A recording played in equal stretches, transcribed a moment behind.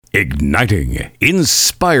Igniting,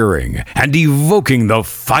 inspiring, and evoking the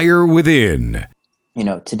fire within.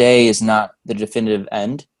 Today is not the definitive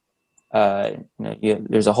end.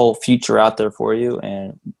 There's a whole future out there for you,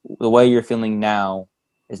 and the way you're feeling now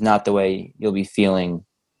is not the way you'll be feeling,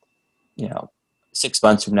 6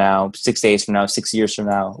 months from now, 6 days from now, 6 years from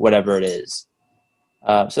now, whatever it is.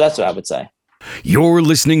 So that's what I would say. You're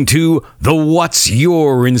listening to the What's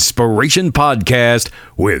Your Inspiration podcast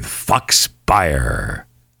with Fox Beyer.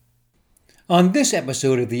 On this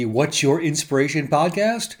episode of the What's Your Inspiration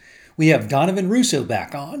podcast, we have Donovan Russo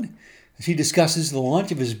back on as he discusses the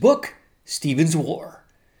launch of his book, Stephen's War.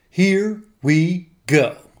 Here we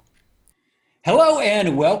go. Hello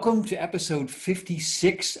and welcome to episode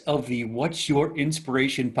 56 of the What's Your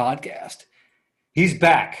Inspiration podcast. He's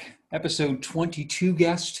back, episode 22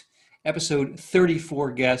 guest, episode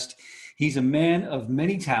 34 guest. He's a man of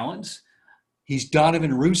many talents. He's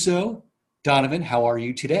Donovan Russo. Donovan, how are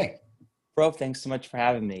you today? Bro, thanks so much for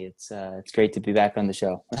having me. It's great to be back on the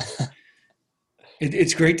show.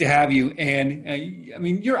 It's great to have you.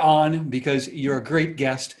 And you're on because you're a great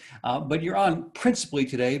guest, but you're on principally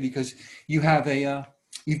today because you have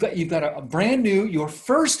you've got a brand new, your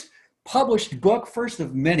first published book, first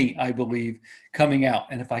of many, I believe, coming out.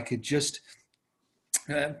 And if I could just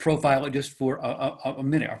profile it just for a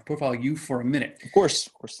minute, or profile you for a minute. Of course.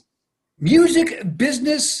 Music,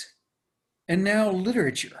 business, and now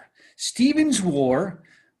literature. Stephen's War.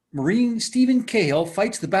 Marine Stephen Cahill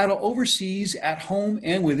fights the battle overseas, at home,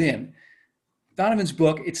 and within. Donovan's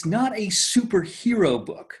book, it's not a superhero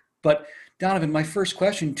book, but Donovan, my first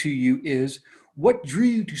question to you is, what drew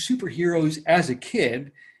you to superheroes as a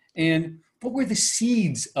kid, and what were the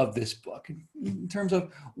seeds of this book in terms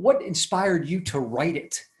of what inspired you to write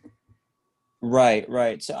it?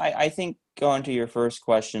 Right. So I think going to your first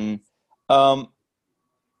question,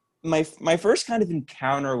 my first kind of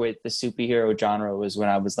encounter with the superhero genre was when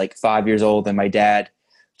I was like 5 years old, and my dad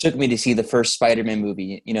took me to see the first Spider-Man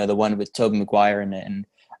movie, the one with Tobey Maguire in it. And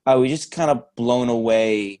I was just kind of blown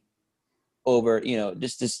away over,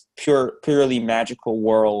 just this purely magical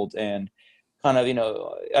world, and kind of,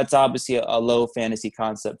 that's obviously a low fantasy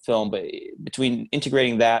concept film, but between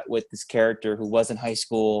integrating that with this character who was in high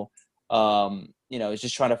school, he's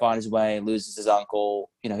just trying to find his way, loses his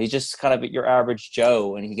uncle. He's just kind of your average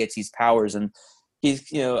Joe, and he gets these powers. And he's,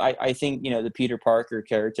 I think, the Peter Parker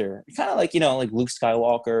character, kind of like, like Luke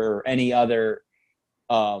Skywalker or any other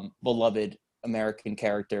beloved American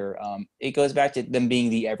character. It goes back to them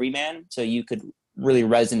being the everyman, so you could really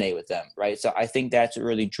resonate with them, right? So I think that's what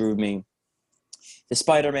really drew me. The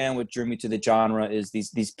Spider-Man, what drew me to the genre, is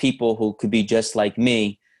these people who could be just like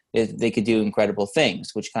me. They could do incredible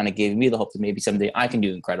things, which kind of gave me the hope that maybe someday I can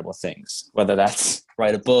do incredible things, whether that's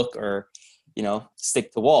write a book or,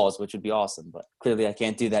 stick to walls, which would be awesome. But clearly I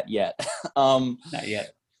can't do that yet. Not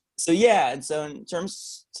yet. So, yeah. And so in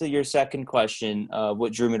terms to your second question,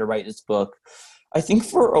 what drew me to write this book, I think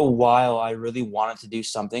for a while I really wanted to do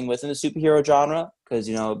something within the superhero genre because,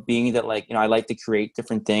 being that I like to create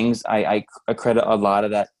different things, I credit a lot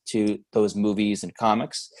of that to those movies and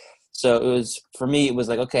comics. So for me, it was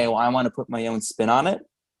like, okay, well, I want to put my own spin on it.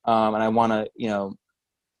 And I want to,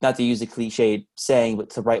 not to use a cliched saying, but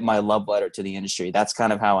to write my love letter to the industry. That's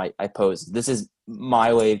kind of how I pose. This is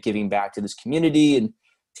my way of giving back to this community and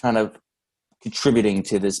kind of contributing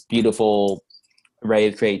to this beautiful array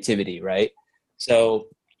of creativity, right? So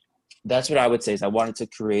that's what I would say is I wanted to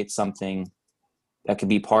create something that could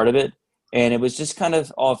be part of it. And it was just kind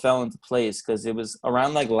of all fell into place because it was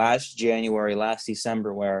around like last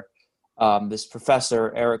December, where this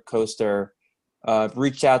professor, Eric Koester,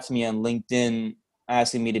 reached out to me on LinkedIn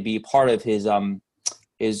asking me to be part of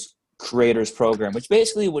his creators program, which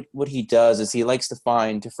basically what he does is he likes to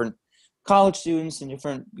find different college students and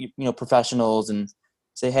different, professionals and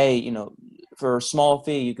say, hey, for a small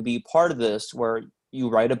fee, you could be part of this where you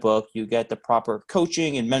write a book, you get the proper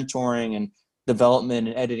coaching and mentoring and development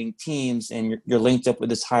and editing teams, and you're linked up with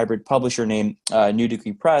this hybrid publisher named New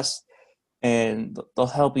Degree Press, and they'll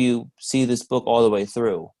help you see this book all the way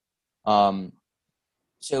through.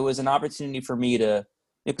 So it was an opportunity for me to,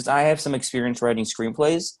 because I have some experience writing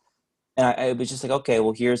screenplays, and I was just like, okay,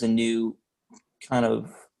 well, here's a new kind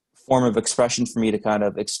of form of expression for me to kind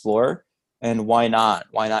of explore, and why not?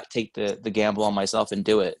 Why not take the gamble on myself and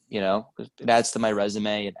do it? It adds to my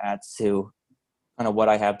resume, it adds to kind of what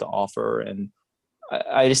I have to offer, and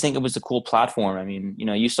I just think it was a cool platform. I mean,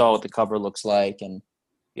 you saw what the cover looks like, and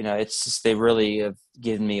it's just, they really have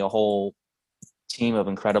given me a whole team of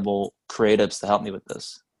incredible creatives to help me with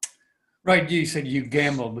this. Right. You said you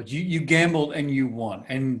gambled, but you gambled and you won.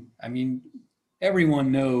 And I mean,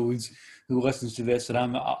 everyone knows who listens to this that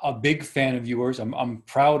I'm a big fan of yours. I'm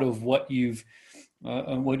proud of what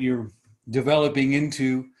you're developing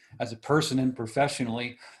into as a person and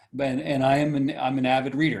professionally. And I'm an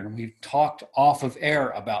avid reader, and we've talked off of air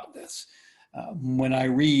about this. When I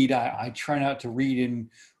read, I try not to read in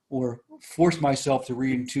or force myself to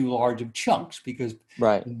read in too large of chunks, because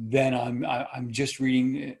then I'm just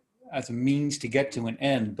reading as a means to get to an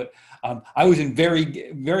end. But I was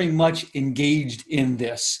very much engaged in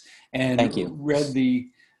this, and Thank you. read the.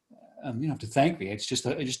 You don't have to thank me. It's just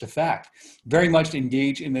a fact. Very much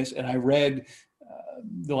engaged in this, and I read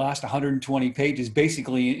the last 120 pages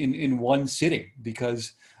basically in one sitting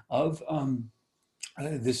because of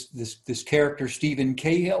this character Stephen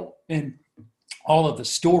Cahill and all of the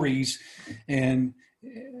stories and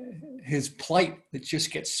his plight that just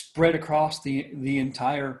gets spread across the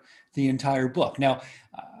entire book. Now,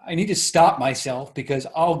 I need to stop myself because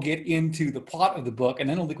I'll get into the plot of the book,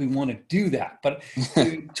 and I don't think we want to do that. But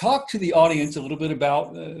talk to the audience a little bit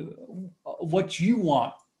about what you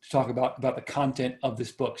want to talk about the content of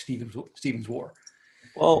this book, Stephen's War.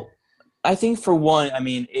 Well, I think for one, I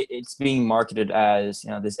mean, it's being marketed as,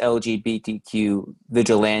 this LGBTQ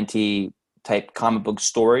vigilante type comic book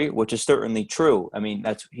story, which is certainly true. I mean,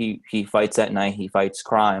 that's he fights at night, he fights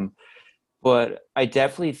crime. But I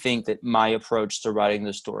definitely think that my approach to writing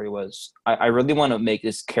the story was I really want to make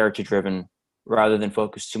this character driven rather than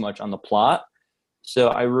focus too much on the plot. So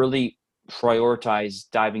I really prioritize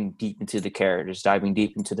diving deep into the characters, diving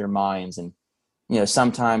deep into their minds, and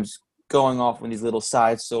sometimes going off with these little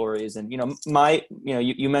side stories. And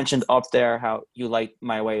you mentioned up there how you like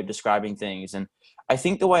my way of describing things, and I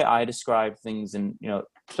think the way I describe things, and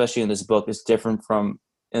especially in this book, is different from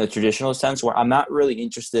in a traditional sense, where I'm not really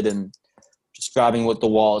interested in describing what the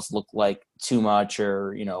walls look like too much,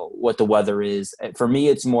 or what the weather is. For me,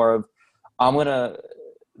 it's more of I'm gonna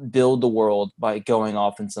build the world by going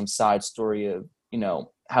off in some side story of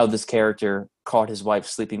how this character caught his wife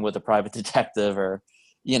sleeping with a private detective, or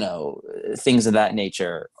things of that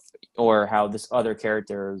nature, or how this other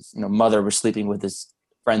character's mother was sleeping with his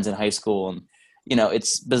friends in high school. And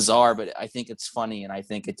it's bizarre, but I think it's funny, and I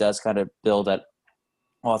think it does kind of build that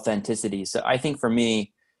authenticity. So I think for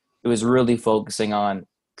me, it was really focusing on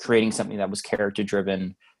creating something that was character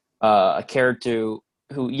driven, a character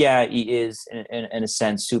who, he is in a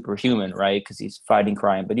sense superhuman, right? Because he's fighting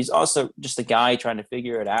crime, but he's also just a guy trying to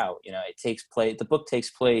figure it out. The book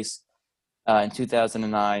takes place in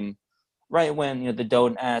 2009, right when the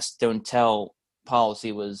don't ask, don't tell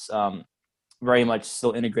policy was very much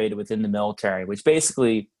still integrated within the military, which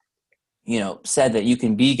basically said that you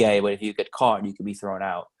can be gay, but if you get caught, you could be thrown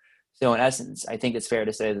out. So in essence, I think it's fair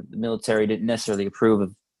to say that the military didn't necessarily approve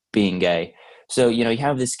of being gay. So, you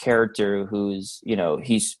have this character who's,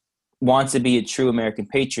 he's wants to be a true American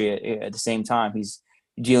patriot. At the same time, he's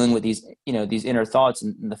dealing with these, these inner thoughts,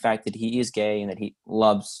 and the fact that he is gay and that he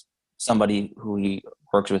loves somebody who he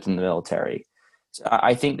works with in the military. So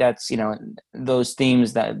I think that's, those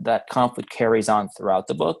themes that conflict carries on throughout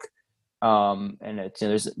the book. And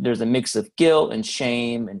it's, there's a mix of guilt and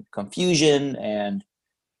shame and confusion and,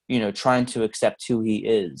 trying to accept who he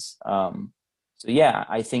is.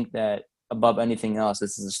 I think that above anything else,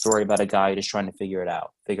 this is a story about a guy just trying to figure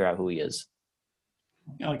out who he is.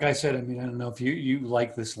 Like I said, I mean, I don't know if you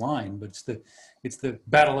like this line, but it's the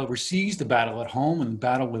battle overseas, the battle at home, and the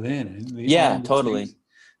battle within. And totally.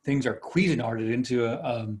 Things are Cuisinarted into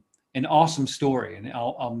an awesome story, and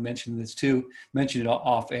I'll mention this too. Mention it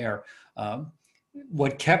off air.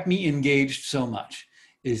 What kept me engaged so much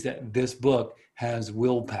is that this book has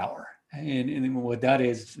willpower. And what that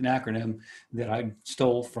is, it's an acronym that I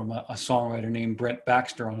stole from a songwriter named Brent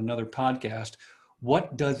Baxter on another podcast.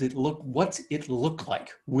 What's it look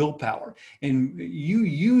like? Willpower. And you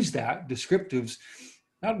use that descriptives,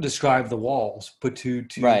 not to describe the walls, but to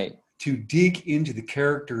dig into the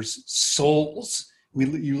characters' souls.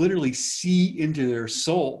 You literally see into their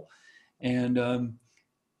soul. And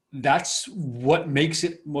that's what made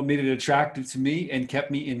it attractive to me and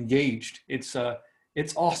kept me engaged. It's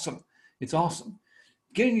awesome. It's awesome.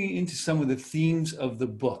 Getting into some of the themes of the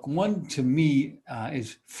book. One to me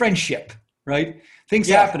is friendship, right? Things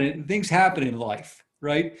happen in life,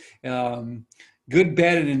 right? Good,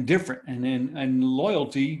 bad, and indifferent. And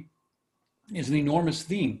loyalty is an enormous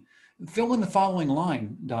theme. Fill in the following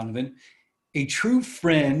line, Donovan. A true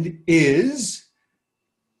friend is...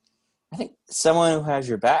 I think someone who has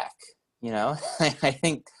your back, I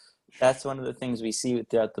think that's one of the things we see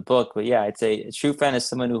throughout the book. But I'd say a true friend is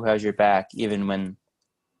someone who has your back, even when,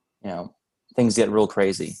 things get real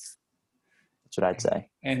crazy. That's what I'd say.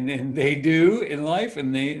 And they do in life,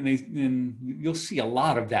 and you'll see a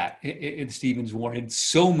lot of that in Stevens War in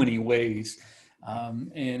so many ways,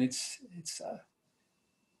 and it's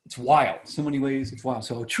wild. So many ways, it's wild.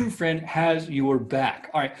 So a true friend has your back.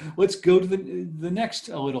 All right, let's go to the next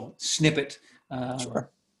little snippet. Sure.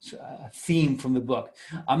 Theme from the book.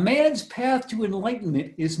 A man's path to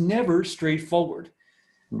enlightenment is never straightforward.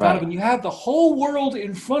 Right. Donovan, you have the whole world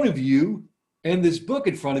in front of you and this book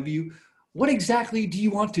in front of you. What exactly do you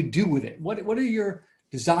want to do with it? What are your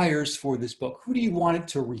desires for this book? Who do you want it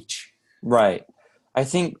to reach? Right. I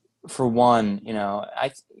think for one,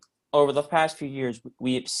 over the past few years,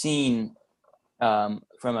 we have seen from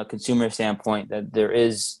a consumer standpoint that there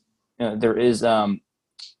is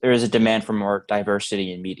a demand for more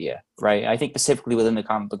diversity in media, right? I think specifically within the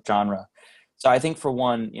comic book genre. So I think for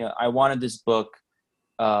one, I wanted this book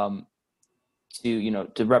to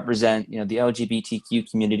represent, the LGBTQ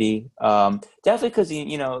community, definitely because,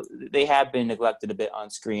 they have been neglected a bit on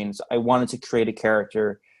screen. So I wanted to create a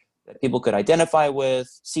character that people could identify with,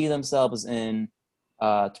 see themselves in,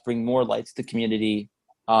 to bring more light to the community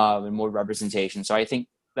and more representation. So I think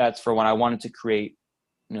that's for one. I wanted to create,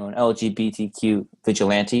 an LGBTQ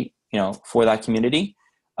vigilante, for that community.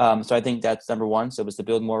 So I think that's number one. So it was to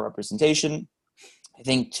build more representation. I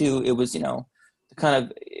think two, it was, to kind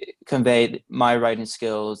of convey my writing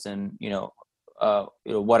skills and,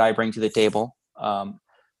 what I bring to the table.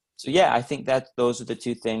 So yeah, I think that those are the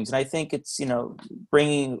two things. And I think it's,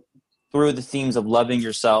 bringing through the themes of loving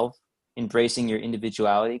yourself, embracing your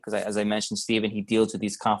individuality. Because as I mentioned, Stephen, he deals with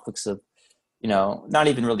these conflicts of, not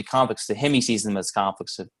even really conflicts to him. He sees them as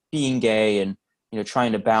conflicts of being gay and,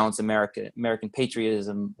 trying to balance American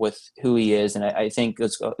patriotism with who he is. And I think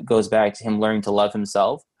it goes back to him learning to love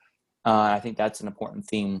himself. I think that's an important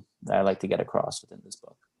theme that I like to get across within this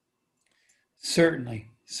book. Certainly.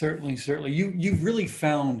 You've really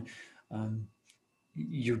found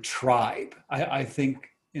your tribe. I think,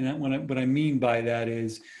 what I mean by that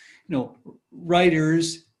is,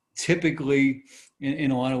 writers typically,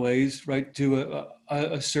 in a lot of ways, right, do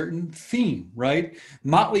a certain theme, right?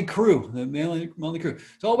 Motley Crue, Motley Crue.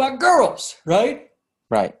 It's all about girls, right?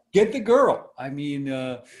 Right. Get the girl. I mean,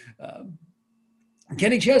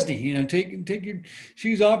 Kenny Chesney, take your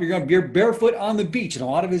shoes off. You're going to be barefoot on the beach, and a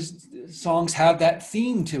lot of his songs have that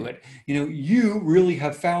theme to it. You really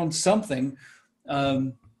have found something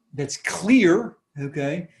that's clear,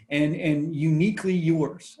 okay, and uniquely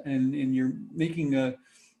yours, and you're making a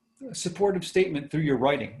supportive statement through your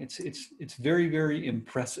writing. It's very, very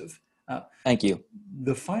impressive. Thank you.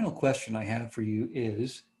 The final question I have for you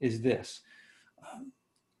is this.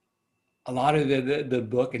 A lot of the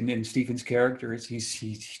book and Stephen's character is he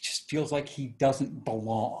just feels like he doesn't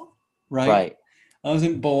belong, right? Right.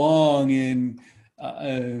 Doesn't belong in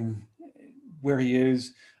where he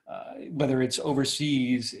is, whether it's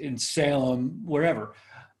overseas, in Salem, wherever.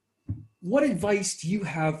 What advice do you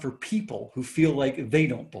have for people who feel like they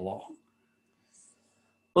don't belong?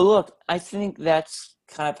 Well, look, I think that's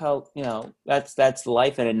kind of how, that's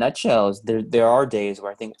life in a nutshell. Is there are days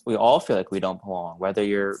where I think we all feel like we don't belong, whether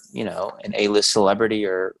you're, an A-list celebrity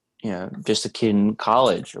or, just a kid in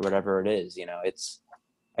college or whatever it is,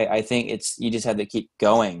 I think you just have to keep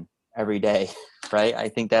going every day, right? I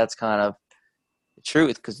think that's kind of the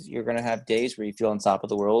truth, because you're going to have days where you feel on top of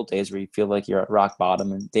the world, days where you feel like you're at rock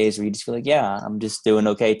bottom, and days where you just feel like, yeah, I'm just doing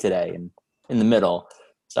okay today, and in the middle.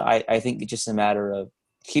 So I think it's just a matter of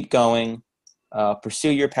keep going,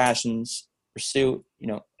 pursue your passions, pursue,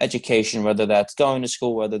 education, whether that's going to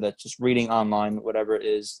school, whether that's just reading online, whatever it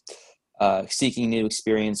is, seeking new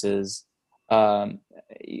experiences.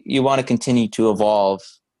 You want to continue to evolve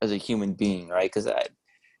as a human being, right? Because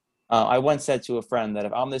I once said to a friend that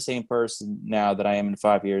if I'm the same person now that I am in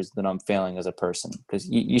 5 years, then I'm failing as a person, because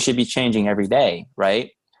you should be changing every day,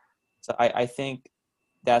 right? So I think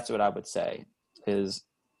that's what I would say is,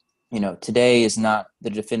 today is not the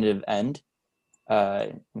definitive end.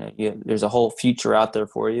 There's a whole future out there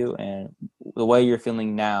for you, and the way you're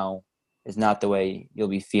feeling now is not the way you'll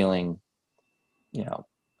be feeling,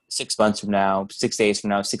 6 months from now, 6 days from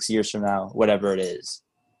now, 6 years from now, whatever it is.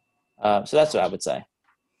 So that's what I would say.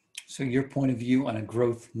 So your point of view on a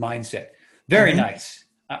growth mindset. Very nice.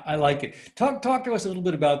 I like it. Talk to us a little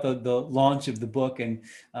bit about the launch of the book, and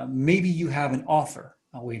maybe you have an offer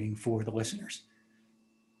waiting for the listeners.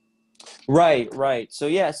 Right. So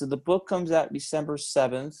the book comes out December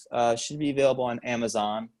 7th, should be available on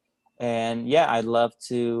Amazon. And yeah, I'd love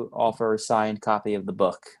to offer a signed copy of the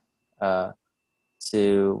book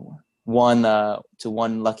to one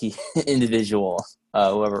lucky individual,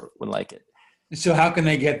 whoever would like it. So how can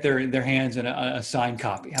they get their hands on a signed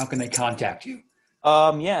copy? How can they contact you?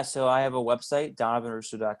 Yeah, so I have a website,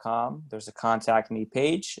 donovanrusso.com. There's a contact me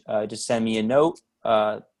page. Just send me a note.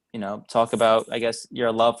 Talk about, I guess,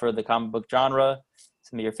 your love for the comic book genre,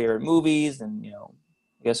 some of your favorite movies, and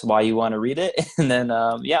I guess why you want to read it. And then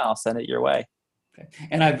I'll send it your way. Okay.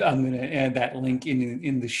 And I'm going to add that link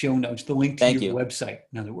in the show notes, the link to your website,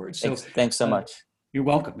 in other words. So thanks so much. You're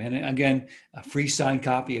welcome. And again, a free signed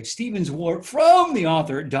copy of Stephen's War from the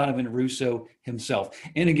author, Donovan Russo himself.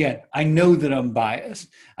 And again, I know that I'm biased.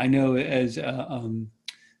 I know as a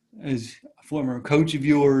former coach of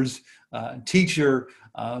yours, teacher,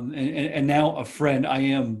 and now a friend, I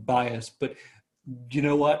am biased. But you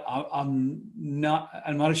know what? I'm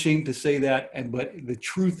not ashamed to say that. But the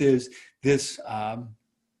truth is, this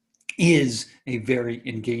is a very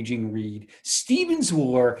engaging read. Stephen's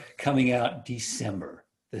War, coming out December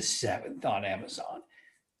the 7th on Amazon.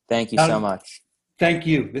 Thank you so much. Thank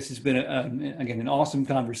you. This has been, again, an awesome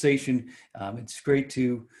conversation. It's great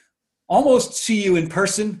to almost see you in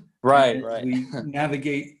person. Right. We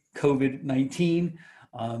navigate COVID-19.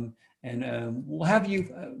 And we'll have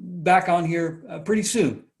you back on here pretty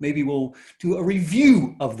soon. Maybe we'll do a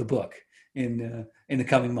review of the book in the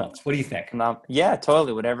coming months. What do you think? Yeah,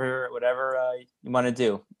 totally. Whatever you want to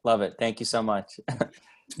do. Love it. Thank you so much.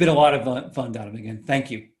 It's been a lot of fun, Donovan. Again, thank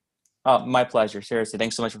you. Oh, my pleasure. Seriously.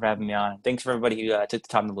 Thanks so much for having me on. Thanks for everybody who took the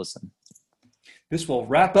time to listen. This will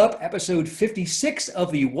wrap up episode 56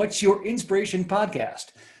 of the What's Your Inspiration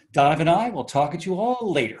podcast. Donovan and I will talk at you all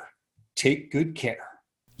later. Take good care.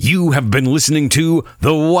 You have been listening to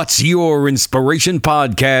the What's Your Inspiration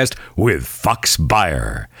podcast with Fox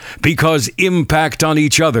Beyer, because impact on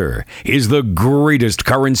each other is the greatest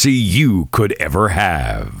currency you could ever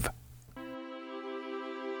have.